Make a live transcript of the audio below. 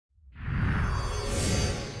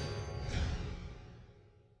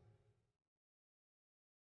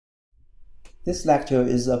This lecture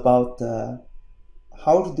is about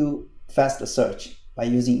how to do fast search by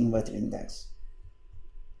using inverted index.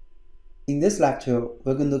 In this lecture,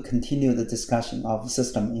 we're going to continue the discussion of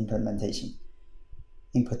system implementation.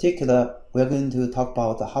 In particular, we're going to talk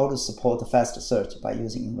about how to support fast search by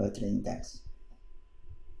using inverted index.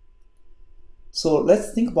 So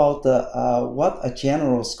let's think about what a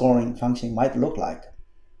general scoring function might look like.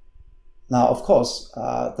 Now, of course,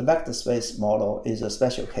 the vector space model is a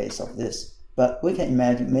special case of this, but we can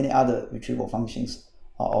imagine many other retrieval functions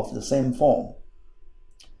are of the same form.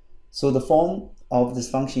 So the form of this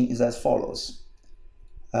function is as follows.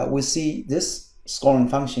 We see this scoring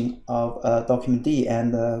function of document D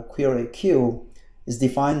and query Q is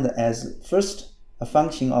defined as first a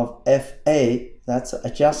function of FA, that's an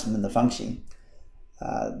adjustment function.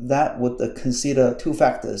 That would consider two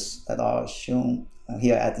factors that are shown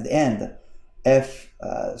here at the end, f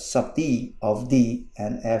sub d of D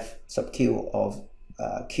and f sub q of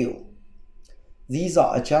Q. These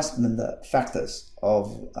are adjustment factors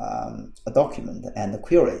of a document and a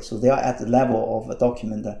query. So they are at the level of a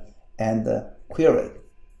document and a query.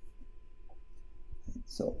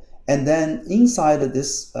 And then inside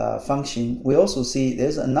this function, we also see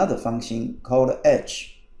there's another function called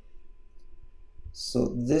H.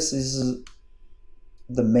 So this is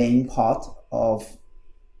the main part of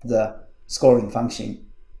the scoring function.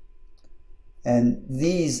 And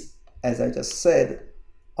these, as I just said,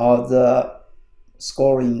 are the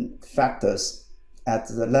scoring factors at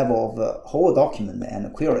the level of a whole document and a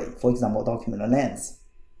query, for example, document length.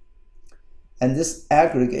 And this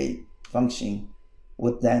aggregate function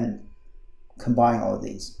would then combine all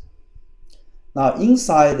these. Now,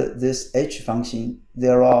 inside this H function,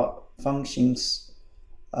 there are functions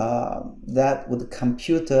that would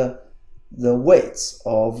compute the weights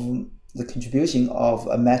of the contribution of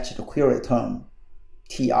a matched query term,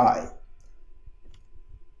 Ti.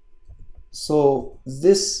 So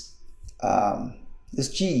this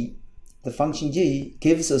G, the function G,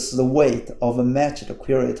 gives us the weight of a matched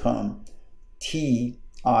query term, Ti,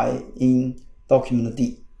 in document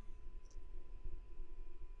D.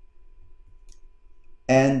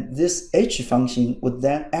 And this H function would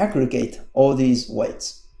then aggregate all these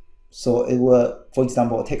weights. So it will, for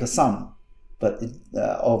example, take a sum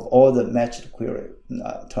of all the matched query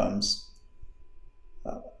terms.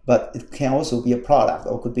 But it can also be a product,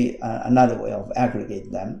 or could be another way of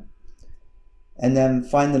aggregating them. And then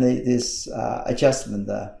finally, this adjustment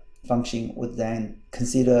function would then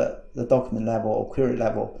consider the document level or query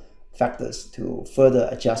level factors to further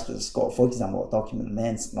adjust the score, for example, document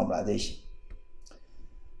length normalization.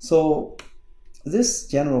 So this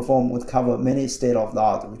general form would cover many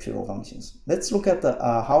state-of-the-art retrieval functions. Let's look at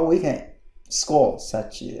how we can score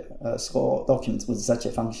documents with such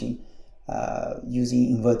a function using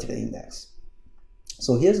inverted index.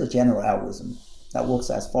 So here's a general algorithm that works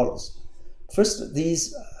as follows. First,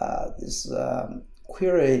 this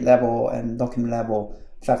query level and document level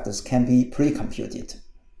factors can be pre-computed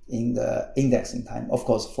in the indexing time. Of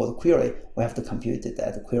course, for the query, we have to compute it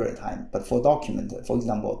at the query time. But for document, for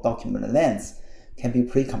example, document length can be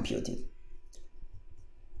pre-computed.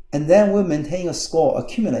 And then we'll maintain a score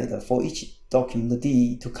accumulator for each document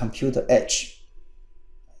D to compute H.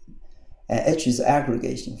 And H is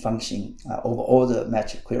aggregation function over all the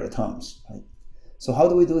matched query terms. Right? So how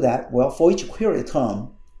do we do that? Well, for each query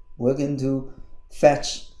term, we're going to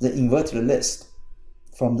fetch the inverted list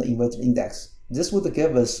from the inverted index. This would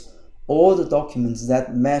give us all the documents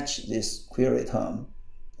that match this query term.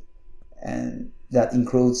 And that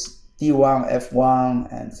includes D1, F1,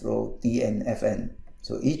 and through D and Fn.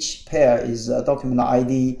 So each pair is a document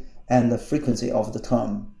ID and the frequency of the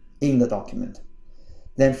term in the document.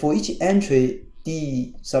 Then for each entry,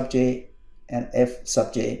 D sub j and F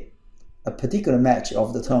sub j, a particular match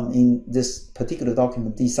of the term in this particular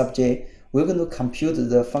document, D sub j, we're going to compute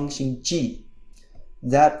the function G.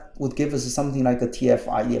 That would give us something like a TF,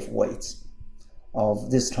 IF weights of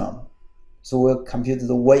this term. So we'll compute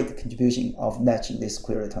the weight contribution of matching this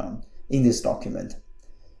query term in this document.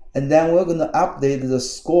 And then we're going to update the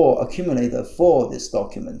score accumulator for this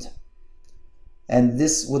document. And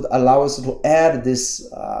this would allow us to add this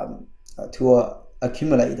to an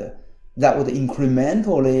accumulator that would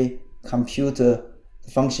incrementally compute the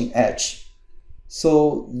function H.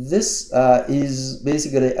 So this is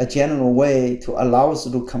basically a general way to allow us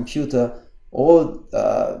to compute all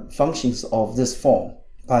functions of this form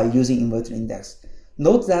by using inverted index.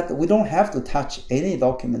 Note that we don't have to touch any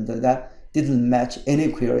document that didn't match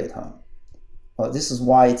any query term. This is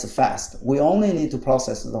why it's fast. We only need to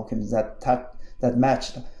process the documents that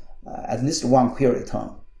matched at least one query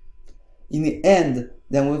term. In the end,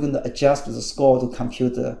 then we're going to adjust the score to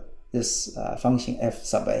compute this function f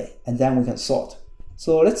sub a, and then we can sort.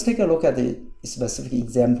 So let's take a look at the specific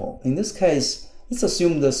example. In this case, let's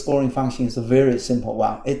assume the scoring function is a very simple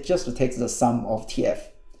one. It just takes the sum of TF,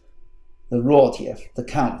 the raw TF, the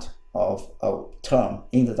count of a term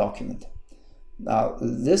in the document. Now,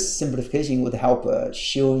 this simplification would help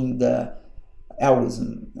showing the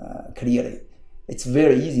algorithm clearly. It's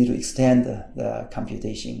very easy to extend the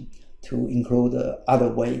computation to include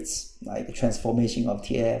other weights like transformation of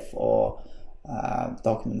TF or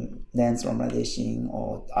document length normalization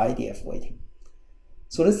or IDF weighting.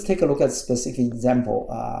 So let's take a look at a specific example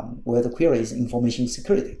where the query is information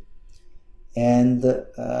security. And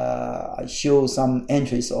I show some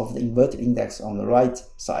entries of the inverted index on the right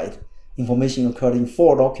side. Information occurred in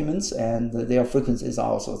 4 documents and their frequencies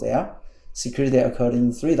are also there. Security occurred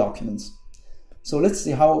in 3 documents. So let's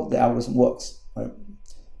see how the algorithm works. Right?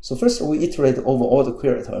 So first we iterate over all the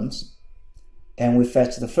query terms and we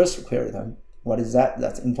fetch the first query term. What is that?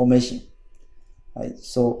 That's information. Right?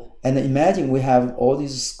 So, and imagine we have all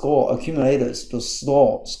these score accumulators to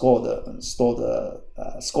store the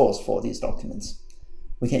scores for these documents.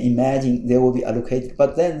 We can imagine they will be allocated,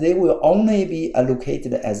 but then they will only be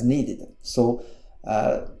allocated as needed. So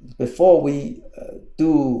before we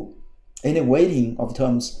do any weighting of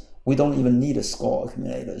terms, we don't even need a score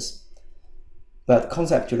accumulators. But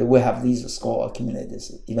conceptually, we have these score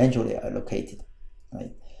accumulators eventually allocated.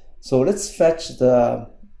 Right? So let's fetch the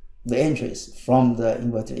entries from the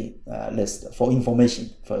inverted list for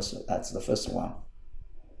information first. That's the first one.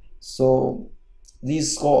 So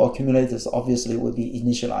these score accumulators obviously will be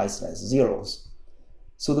initialized as zeros.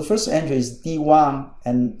 So the first entry is D1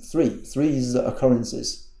 and 3. 3 is the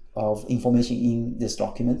occurrences of information in this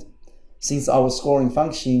document. Since our scoring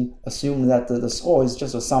function assumes that the score is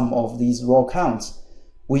just a sum of these raw counts,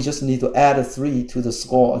 we just need to add 3 to the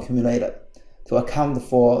score accumulator to account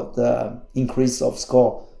for the increase of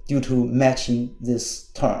score due to matching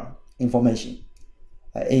this term information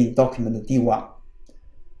in document D1.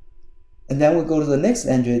 And then we go to the next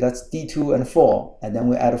entry, that's D2 and 4, and then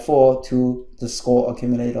we add 4 to the score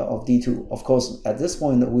accumulator of D2. Of course, at this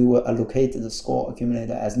point, we will allocate the score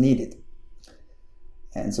accumulator as needed.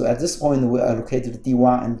 And so at this point, we allocated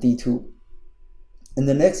D1 and D2. And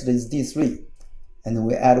the next is D3. And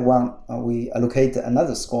we add 1, we allocate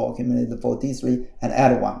another score accumulator for D3 and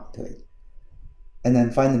add 1 to it. And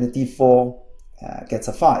then finally, D4 gets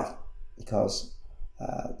a 5 because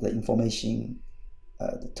the information,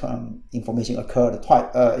 the term information occurred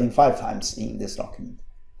in 5 times in this document.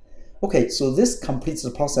 Okay, so this completes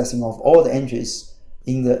the processing of all the entries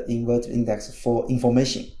in the inverted index for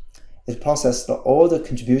information. It processed all the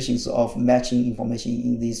contributions of matching information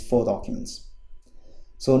in these 4 documents.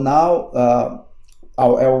 So now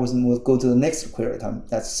our algorithm will go to the next query term,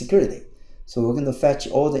 that's security. So we're going to fetch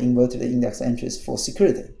all the inverted index entries for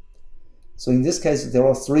security. So in this case, there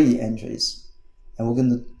are 3 entries, and we're going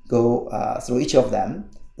to go through each of them.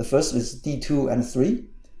 The first is D2 and 3,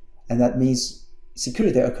 and that means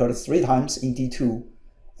security occurred 3 times in D2.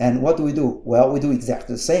 And what do we do? Well, we do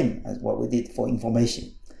exactly the same as what we did for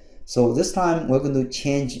information. So this time we're going to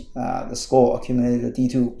change the score accumulated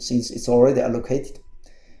D2 since it's already allocated.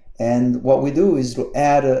 And what we do is to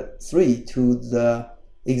add 3 to the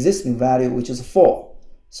existing value, which is 4.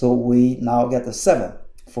 So we now get the 7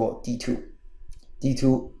 for D2.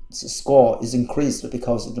 D2's score is increased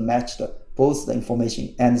because it matched both the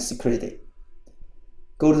information and the security.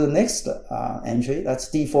 Go to the next entry, that's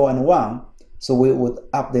D4 and 1. So we would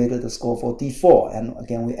update the score for D4, and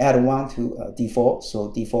again we add 1 to D4, so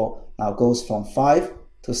D4 now goes from 5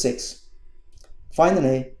 to 6.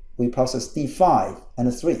 Finally, we process D5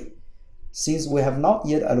 and 3. Since we have not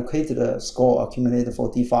yet allocated a score accumulator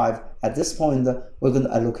for D5, at this point we're going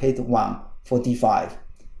to allocate 1 for D5,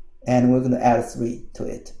 and we're going to add 3 to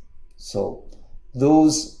it. So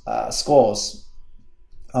those scores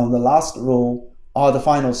on the last row are the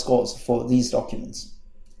final scores for these documents,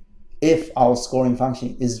 if our scoring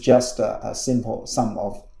function is just a simple sum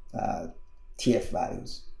of TF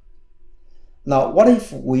values. Now, what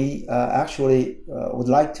if we actually would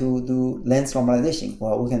like to do length normalization?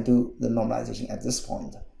 Well, we can do the normalization at this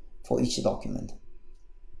point for each document.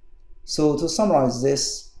 So to summarize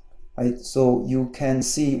this, right, so you can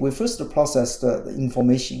see we first processed the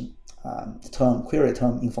information query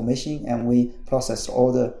term information, and we processed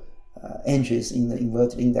all the entries in the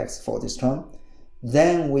inverted index for this term.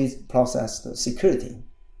 Then we process the security.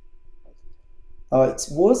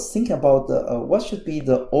 It's worth thinking about what should be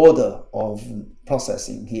the order of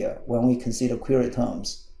processing here when we consider query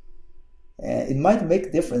terms. It might make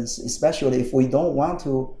a difference, especially if we don't want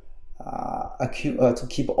to to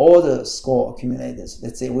keep all the score accumulators.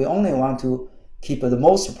 Let's say we only want to keep the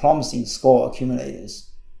most promising score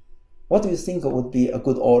accumulators. What do you think would be a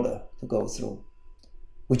good order to go through?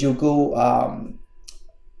 Would you go?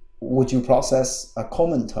 Would you process a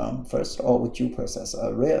common term first, or would you process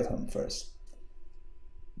a rare term first?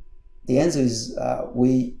 The answer is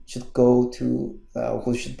we should go to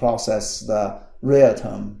we should process the rare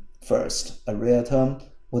term first. A rare term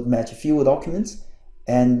would match fewer documents,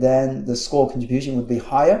 and then the score contribution would be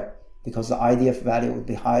higher because the IDF value would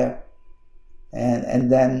be higher,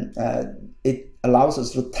 and then it allows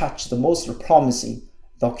us to touch the most promising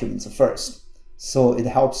documents first. So it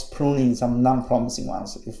helps pruning some non-promising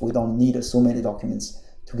ones if we don't need so many documents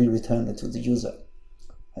to be returned to the user.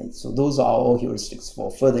 Right? So those are all heuristics for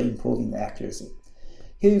further improving the accuracy.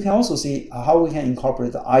 Here you can also see how we can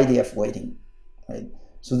incorporate the IDF weighting. Right?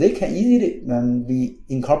 So they can easily be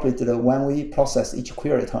incorporated when we process each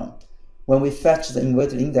query term. When we fetch the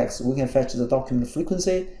inverted index, we can fetch the document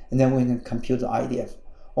frequency, and then we can compute the IDF.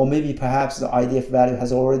 Or maybe perhaps the IDF value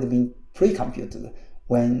has already been pre-computed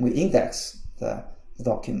when we index the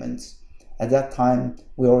documents. At that time,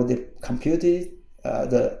 we already computed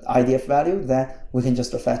the IDF value, then we can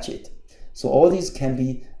just fetch it. So all these can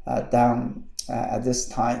be done at this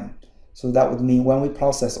time. So that would mean when we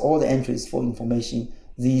process all the entries for information,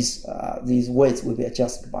 these weights will be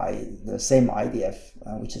adjusted by the same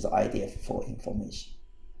IDF, which is the IDF for information.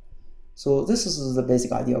 So this is the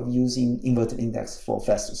basic idea of using inverted index for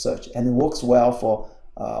fast search, and it works well for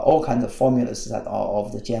all kinds of formulas that are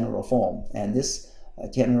of the general form. And this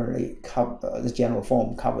the general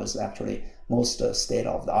form covers actually most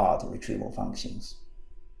state-of-the-art retrieval functions.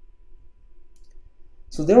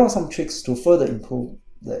 So there are some tricks to further improve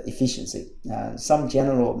the efficiency. Some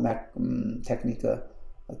general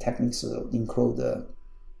techniques include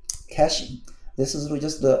caching. This is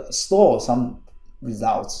just store some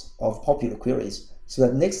results of popular queries, so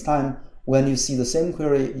that next time when you see the same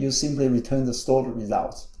query, you simply return the stored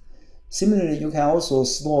results. Similarly, you can also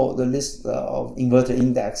store the list of inverted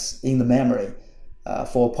index in the memory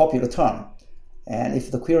for a popular term. And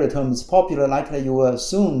if the query term is popular, likely you will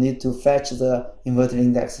soon need to fetch the inverted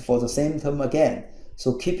index for the same term again.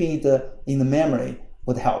 So keeping it in the memory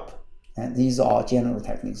would help. And these are general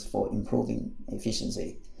techniques for improving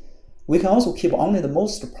efficiency. We can also keep only the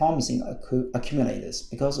most promising accumulators,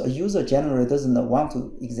 because a user generally doesn't want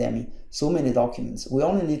to examine so many documents. We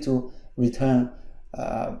only need to return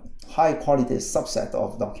high quality subset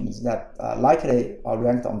of documents that likely are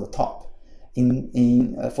ranked on the top.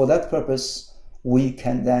 For that purpose, we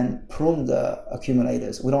can then prune the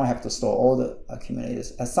accumulators. We don't have to store all the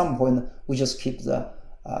accumulators. At some point, we just keep the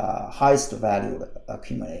highest valued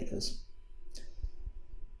accumulators.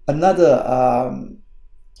 Another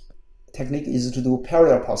technique is to do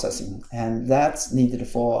parallel processing, and that's needed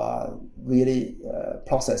for really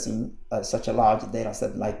processing such a large data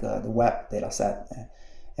set like the web data set.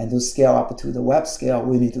 And to scale up to the web scale,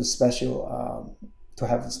 we need to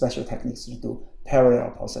have special techniques to do parallel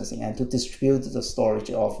processing and to distribute the storage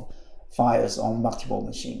of files on multiple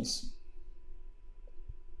machines.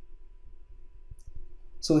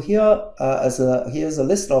 So here, here's a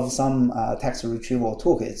list of some text retrieval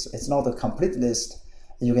toolkits. It's not a complete list.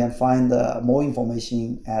 You can find more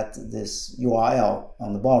information at this URL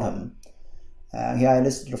on the bottom. Here I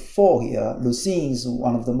listed 4 here. Lucene is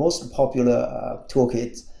one of the most popular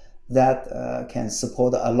toolkits that can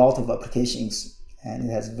support a lot of applications, and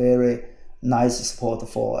it has very nice support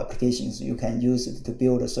for applications. You can use it to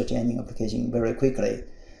build a search engine application very quickly.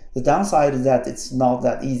 The downside is that it's not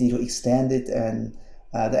that easy to extend it, and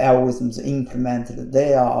the algorithms implemented,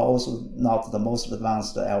 they are also not the most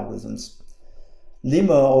advanced algorithms.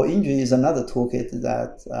 Lemur or Inji is another toolkit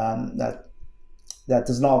that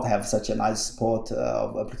does not have such a nice support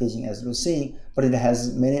of application as Lucene, but it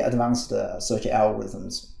has many advanced search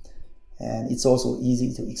algorithms, and it's also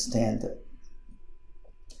easy to extend.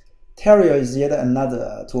 Terrier is yet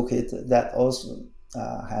another toolkit that also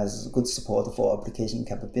has good support for application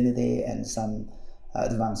capability and some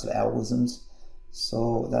advanced algorithms.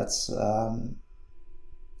 So that's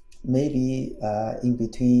maybe in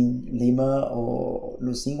between Lemur or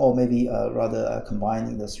Lucene, or maybe rather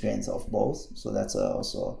combining the strengths of both. So that's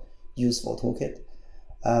also a useful toolkit.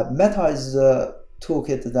 Meta is a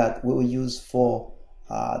toolkit that we will use for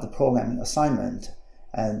the programming assignment.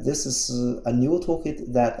 And this is a new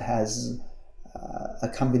toolkit that has a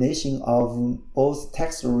combination of both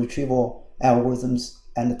text retrieval algorithms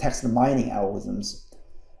and text mining algorithms.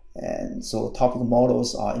 And so topic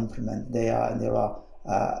models are implemented there, and there are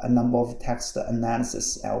a number of text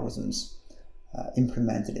analysis algorithms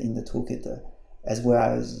implemented in the toolkit. as well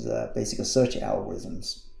as basic search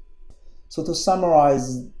algorithms. So to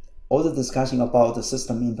summarize all the discussion about the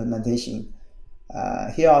system implementation,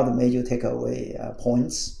 here are the major takeaway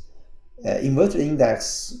points. Inverted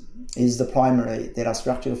index is the primary data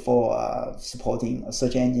structure for supporting a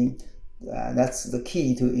search engine. That's the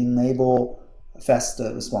key to enable fast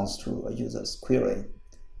response to a user's query.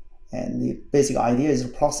 And the basic idea is to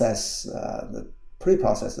process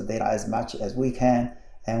pre-process the data as much as we can,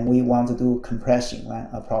 and we want to do compression when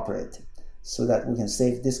appropriate, so that we can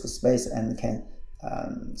save disk space and can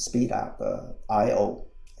speed up I/O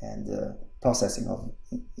and processing of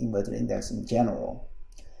inverted index in general.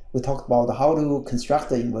 We talked about how to construct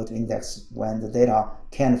the inverted index when the data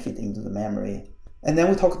can't fit into the memory. And then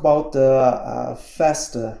we talked about the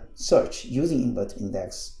fast search using inverted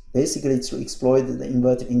index. Basically, to exploit the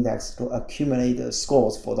inverted index to accumulate the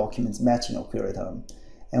scores for documents matching a query term.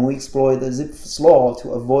 And we exploit the zip slaw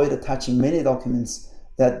to avoid touching many documents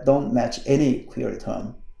that don't match any query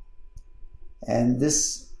term. And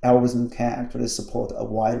this algorithm can actually support a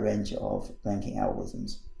wide range of ranking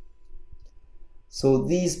algorithms. So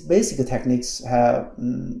these basic techniques have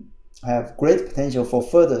great potential for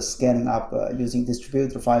further scaling up using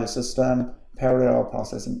distributed file system, parallel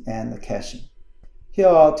processing, and caching. Here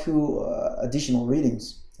are two additional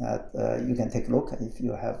readings that you can take a look at if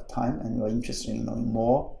you have time and you're interested in knowing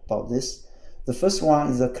more about this. The first one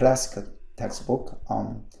is a classic textbook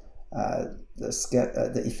on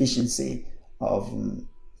the efficiency of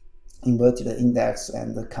inverted index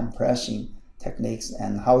and the compression techniques,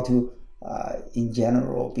 and how to in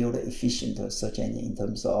general build an efficient search engine in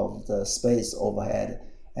terms of the space, overhead,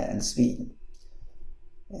 and speed.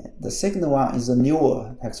 The second one is a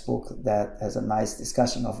newer textbook that has a nice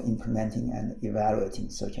discussion of implementing and evaluating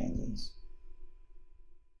search engines.